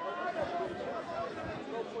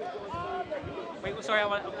 Wait, sorry.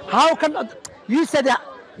 How can you said that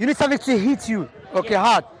you need something to hit you? Okay,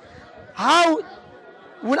 hard. How?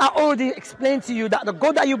 When I already explained to you that the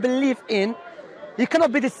God that you believe in, He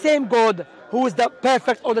cannot be the same God who is the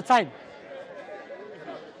perfect all the time.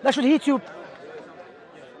 That should hit you.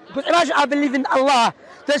 Because imagine I believe in Allah,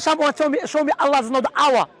 then someone show me Allah does know the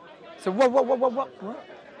hour. So what?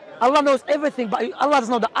 Allah knows everything, but Allah does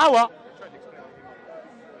know the hour.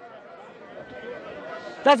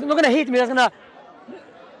 That's not gonna hit me. That's gonna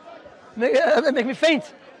make me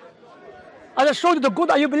faint. I just showed you the God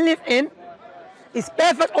that you believe in is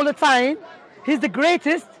perfect all the time. He's the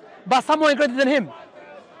greatest, but someone greater than Him.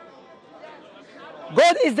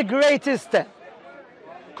 God is the greatest.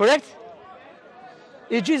 Correct?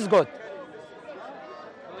 Is Jesus God?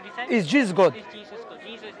 What did you say? Is Jesus God? Is Jesus God?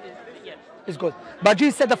 Jesus is, yes. Is God. But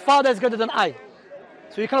Jesus said the Father is greater than I.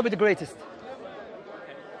 So you cannot be the greatest.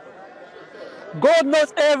 God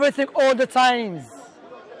knows everything all the times.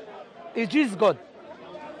 Is Jesus God?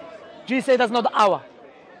 Jesus said that's not the hour.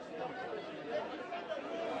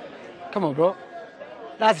 Come on, bro.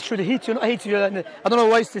 That should hit you, not hit you. I don't know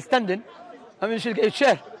why you're still standing. I mean, you should get a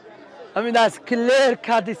chair. I mean, that's clear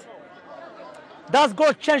cut. Does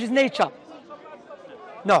God change His nature?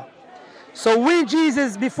 No. So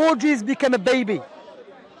before Jesus became a baby,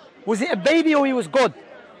 was He a baby or He was God? He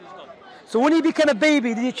was God. So when He became a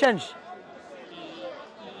baby, did He change?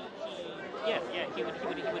 He would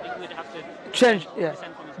have to Change, yeah.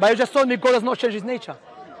 But you just told me God does not change His nature.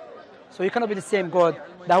 So He cannot be the same God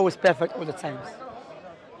that was perfect all the times.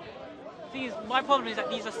 My problem is that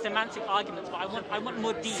these are semantic arguments, but I want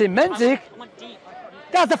more deep. Semantic? I want deep.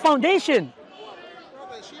 That's the foundation.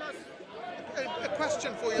 Robert, she has a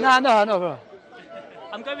question for you. No, bro.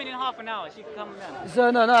 I'm going in half an hour. She can come then.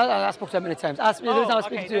 So no, I spoke to her many times. Ask me every time I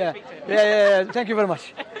speak to you. don't speak to her. Yeah. Thank you very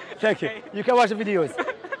much. Thank you. Okay. You can watch the videos.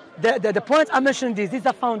 The point I'm mentioning this is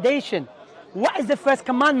the foundation. What is the first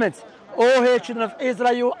commandment? O hail children of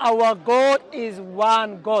Israel, our God is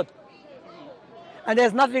one God. And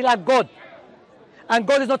there's nothing like God. And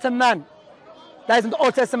God is not a man. That is in the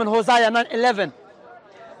Old Testament, Hosea 9:11.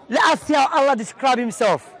 Let us see how Allah describes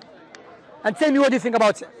Himself. And tell me what you think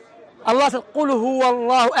about it. Allah said, قُلْ هُوَ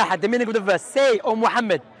اللَّهُ أَحَدٌ. The meaning of the verse. Say, O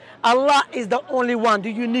Muhammad, Allah is the only one,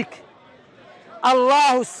 the unique.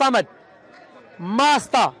 Allahu Samad.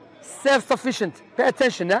 Master, self-sufficient. Pay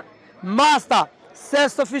attention, yeah? Master,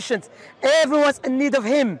 self-sufficient. Everyone's in need of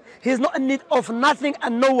Him. He's not in need of nothing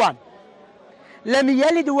and no one. لَمْ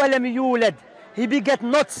يَلِدْ وَلَمْ يُولَدْ. He begat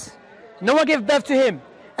not. No one gave birth to Him.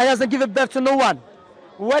 And doesn't give birth to no one.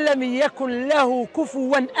 وَلَمْ يَكُنْ لَهُ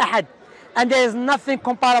كُفُوًا أَحَدٌ. And there is nothing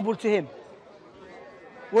comparable to Him.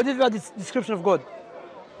 What is your description of God?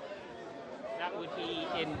 That would be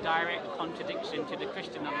in direct contradiction to the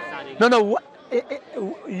Christian understanding. No.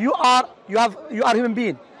 You are a human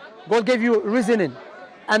being. God gave you reasoning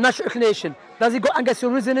and natural inclination. Does it go against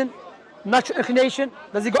your reasoning, natural inclination?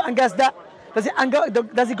 Does it go against that? Does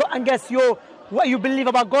it go against what you believe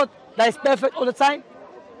about God? That is perfect all the time?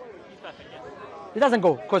 He's perfect, yes. It doesn't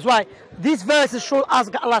go. Because why? These verses show us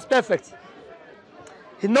Allah is perfect.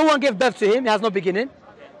 No one gave birth to him. He has no beginning.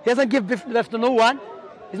 He doesn't give birth to no one.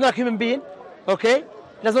 He's not a human being. Okay?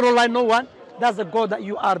 He doesn't rely on no one. That's the God that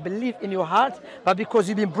you are believe in your heart. But because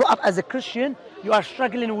you've been brought up as a Christian, you are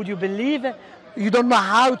struggling with your belief. You don't know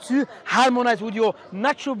how to harmonize with your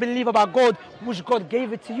natural belief about God, which God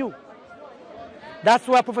gave it to you. That's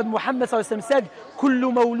why Prophet Muhammad said,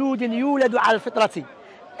 كُلُّ مَوْلُودٍ يُولَدُ عَلَى الْفِطْرَةِ.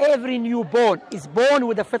 Every newborn is born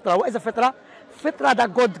with a fitra. What is a fitra? Fitra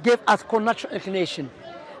that God gave us called natural inclination.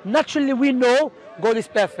 Naturally we know God is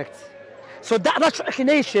perfect. So that natural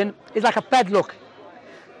inclination is like a padlock.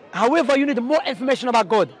 However, you need more information about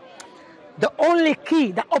God. The only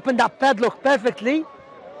key that opened that padlock perfectly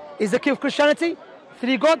is the key of Christianity.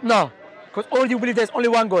 3 God? No. Because already you believe there's only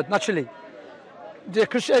one God, naturally. The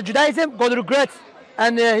Judaism, God regrets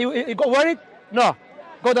and he got worried? No.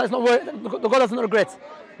 God does not worry. God does not regret.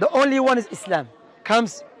 The only one is Islam.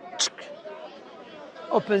 Comes,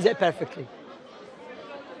 opens it perfectly.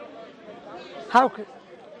 How could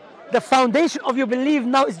the foundation of your belief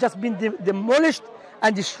now is just been demolished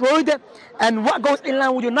and destroyed, and what goes in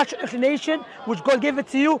line with your natural inclination, which God gave it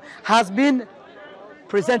to you, has been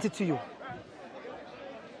presented to you,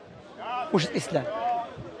 which is Islam.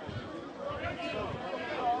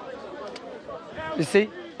 You see?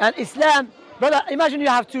 And Islam, brother, imagine you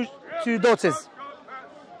have two daughters.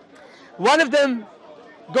 One of them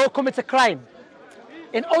go commit a crime.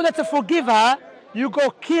 In order to forgive her, you go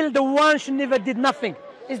kill the one she never did nothing.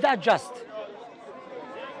 Is that just?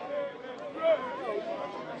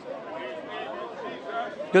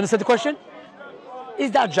 You understand the question?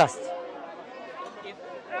 Is that just? If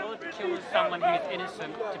God kills someone who's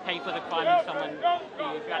innocent to pay for the crime of someone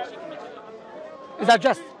who actually committed it, Is that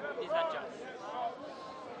just? is that just?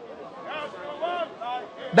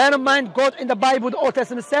 Bear in mind, God in the Bible, the Old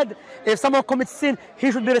Testament said, if someone commits sin,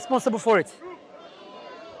 he should be responsible for it.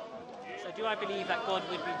 So do I believe that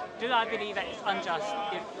do I believe that it's unjust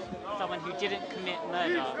if someone who didn't commit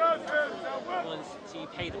murder was to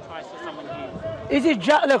pay the price for someone who... Is it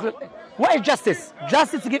just? Look, what is justice?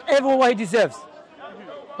 Justice to give everyone what he deserves.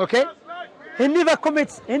 Okay? He never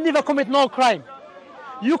commits no crime.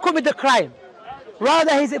 You commit the crime.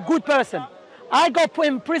 Rather, he's a good person. I got put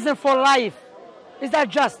in prison for life. Is that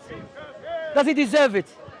just? Does he deserve it?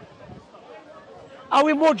 Are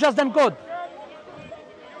we more just than God?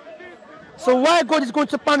 So why God is going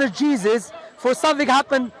to punish Jesus for something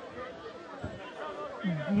happened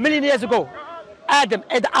million years ago? Adam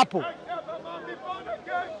ate the apple.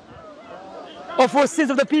 Or for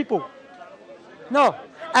sins of the people? No.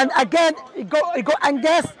 And again, it go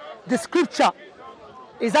against the scripture.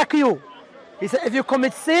 Exactly. He said, if you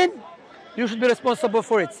commit sin, you should be responsible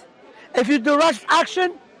for it. If you do rash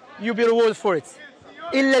action, you'll be rewarded for it.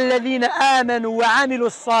 إِلَّا الَّذِينَ آمَنُوا وَعَمِلُوا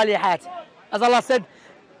الصَّالِحَاتِ. As Allah said,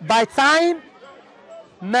 by time,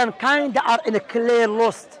 mankind are in a clear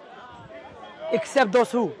lost. Except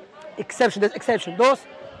those who? There's exception. Those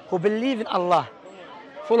who believe in Allah,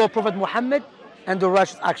 follow Prophet Muhammad, and do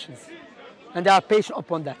righteous actions. And they are patient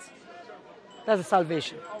upon that. That's the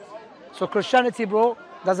salvation. So Christianity, bro,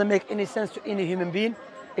 doesn't make any sense to any human being,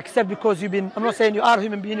 except because you've been, I'm not saying you are a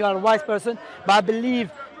human being, you are a wise person, but I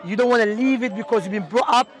believe you don't want to leave it because you've been brought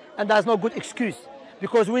up and there's no good excuse.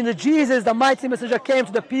 Because when Jesus, the mighty messenger, came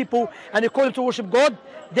to the people and he called them to worship God,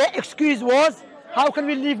 their excuse was, how can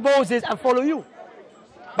we leave Moses and follow you?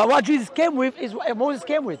 But what Jesus came with is what Moses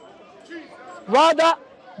came with. Rather,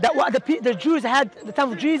 that what the Jews had at the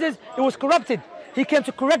time of Jesus, it was corrupted. He came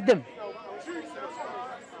to correct them.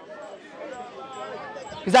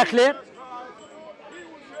 Is that clear?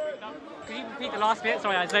 Could you repeat the last bit?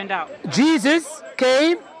 Sorry, I zoned out. Jesus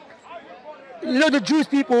came, you know, the Jewish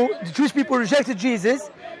people rejected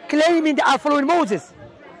Jesus, claiming they are following Moses.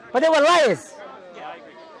 But they were liars. Yeah, I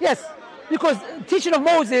agree. Yes, because teaching of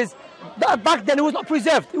Moses, back then it was not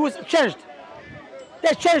preserved, it was changed.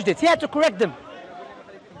 They changed it, he had to correct them.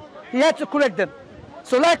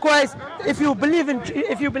 So likewise, if you believe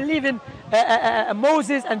in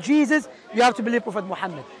Moses and Jesus, you have to believe Prophet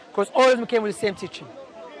Muhammad, because all of them came with the same teaching.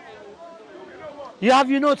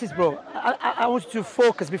 You noticed, bro, I want you to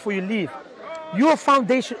focus before you leave. Your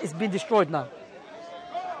foundation is being destroyed now.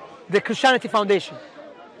 The Christianity foundation.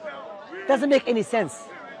 Doesn't make any sense.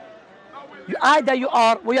 What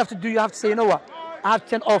you have to do, you have to say, you know what? I have to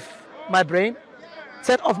turn off my brain.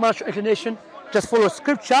 turn off my natural inclination, just follow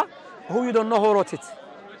scripture, who you don't know who wrote it.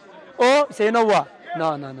 Or say, you know what?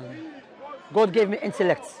 No. God gave me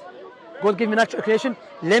intellect. God gave me natural inclination.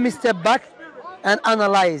 Let me step back and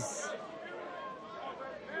analyze.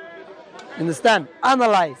 Understand?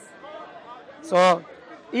 Analyze. So,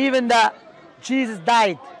 even that Jesus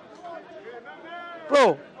died.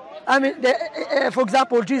 Bro, I mean, for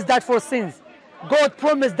example, Jesus died for sins. God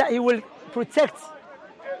promised that he will protect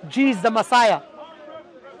Jesus the Messiah.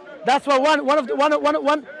 That's why one of the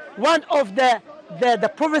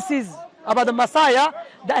prophecies about the Messiah,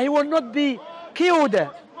 that he will not be killed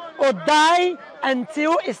or die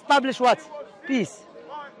until establish what? Peace.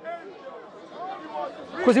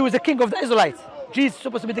 Because he was the king of the Israelites. Jesus is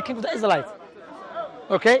supposed to be the king of the Israelites.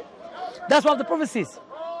 Okay? That's one of the prophecies.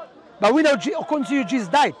 But we know, according to you, Jesus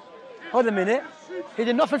died. Hold a minute. He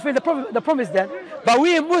did not fulfill the promise then. But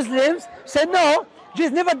we Muslims say, no,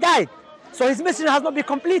 Jesus never died. So his mission has not been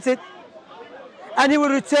completed. And he will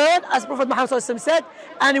return, as Prophet Muhammad said,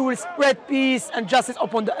 and he will spread peace and justice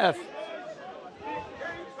upon the earth.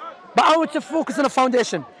 But I want to focus on the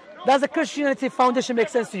foundation. Does the Christianity foundation make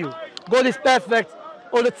sense to you? God is perfect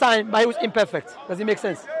all the time, but he was imperfect. Does it make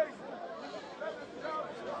sense?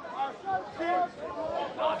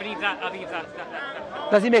 I believe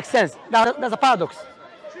that. Does it make sense? That's a paradox.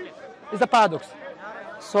 It's a paradox.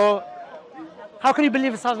 So, how can you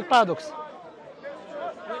believe it's a paradox?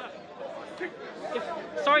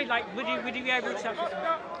 Sorry, like, would you be able to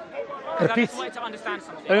repeat? I just wanted to understand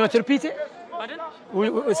something. You want to repeat it? Pardon?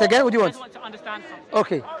 Say again, what do you I want? just want to understand something.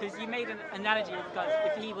 Okay. Because you made an analogy of God,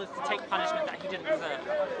 if he was to take punishment that he didn't deserve.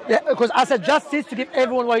 Yeah, because I said justice to give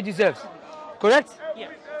everyone what he deserves. Correct? Yeah.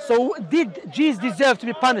 So did Jesus deserve to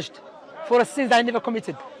be punished for a sin that he never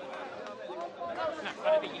committed? No,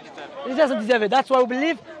 I don't think he deserved it. He doesn't deserve it. That's why we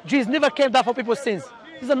believe Jesus never came down for people's sins.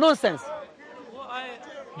 This is a nonsense.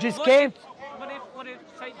 Jesus came. What if,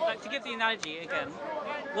 say, like, to give the analogy again,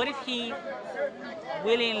 what if he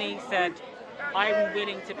willingly said, I'm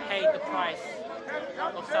willing to pay the price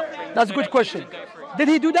of suffering? That's a so good that question. you can go through? Did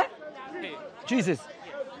he do that? Who? Jesus.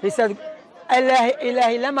 He said, Ilahi,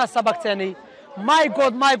 Ilahi, lama sabaqtani. My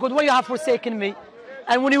God, why you have forsaken me?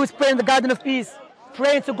 And when he was praying in the Garden of Peace,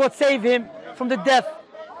 praying to God save him from the death.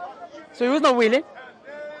 So he was not willing.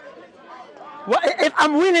 Well, if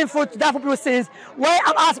I'm willing to die for people's sins, why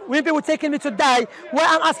I'm asking, when people taking me to die, why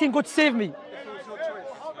I'm asking God to save me?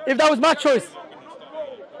 If that was my choice.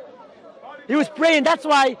 He was praying. That's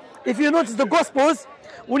why, if you notice the Gospels,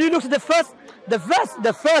 when you look at the first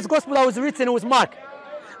Gospel that was written, it was Mark.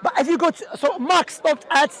 But if you go to, so Mark stopped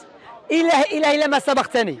at, Ilahi, Ilahi, lama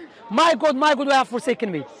sabaqtani. My God, why have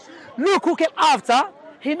forsaken me? Luke, who came after,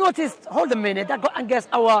 he noticed, hold a minute, that God against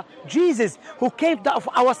our Jesus, who came down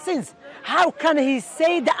for our sins. How can he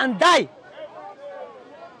say that and die?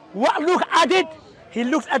 What Luke added, he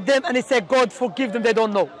looked at them and he said, God, forgive them, they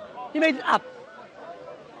don't know. He made it up.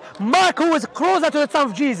 Mark, who was closer to the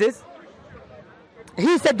time of Jesus,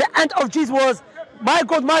 he said the end of Jesus was, my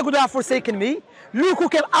God, you have forsaken me. Luke, who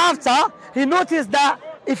came after, he noticed that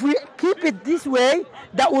if we keep it this way,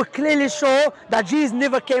 that will clearly show that Jesus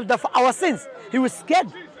never came down for our sins. He was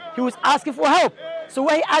scared. He was asking for help. So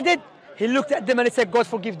what he added, he looked at them and he said, God,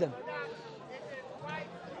 forgive them.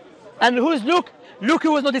 And who's Luke? Luke, he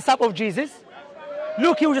was not the disciple of Jesus.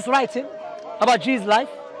 Luke, he was just writing about Jesus' life.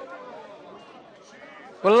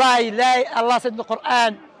 Wallahi, Allah said in the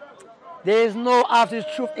Quran, there is no after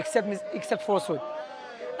truth except falsehood.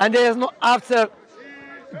 And there is no after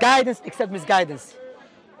guidance except misguidance.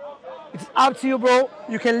 It's up to you, bro.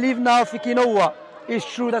 You can leave now thinking, you know what? It's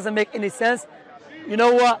true, doesn't make any sense. You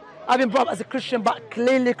know what? I've been brought up as a Christian, but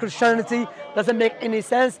clearly Christianity doesn't make any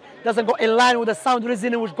sense. Doesn't go in line with the sound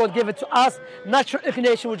reasoning which God gave it to us. Natural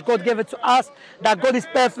inclination which God gave it to us. That God is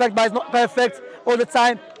perfect, but is not perfect all the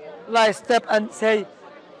time. Like step and say,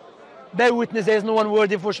 bear witness, there is no one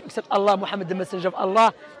worthy of worship except Allah, Muhammad, the messenger of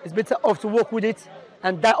Allah. It's better off to walk with it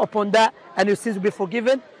and die upon that, and your sins will be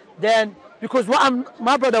forgiven. Then, because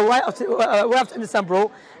my brother, we have to understand,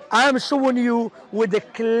 bro, I'm showing you with the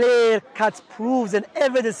clear-cut proofs and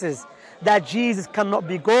evidences that Jesus cannot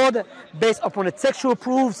be God, based upon the textual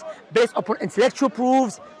proofs, based upon intellectual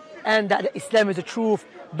proofs, and that Islam is the truth,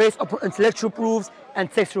 based upon intellectual proofs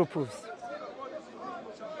and textual proofs.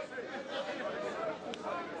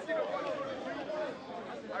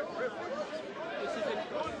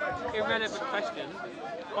 Irrelevant question,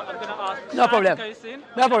 but I'm going to ask. No problem.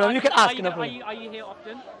 No problem. You can ask. No problem. Are you here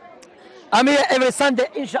often? I'm here every Sunday,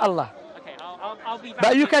 inshallah. Okay, I'll be back.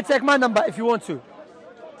 But you can take my number if you want to.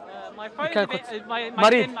 My phone is a bit, my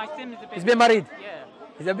SIM is a bit. He's been married. Yeah.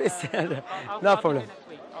 He's a bit. I'll No be problem. here next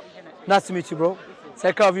week. I'll be here next week. Nice to meet you, bro.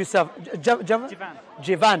 Take care of yourself.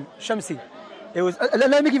 Jivan, Shamsi. It was.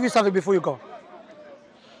 Let me give you something before you go.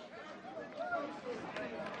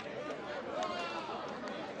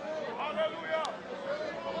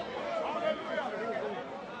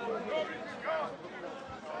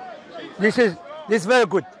 This is very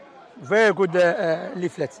good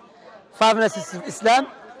leaflet. 5 lessons of Islam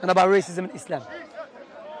and about racism in Islam.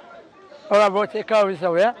 All right, bro. Take care of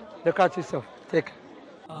yourself. Yeah. Look out yourself. Take care.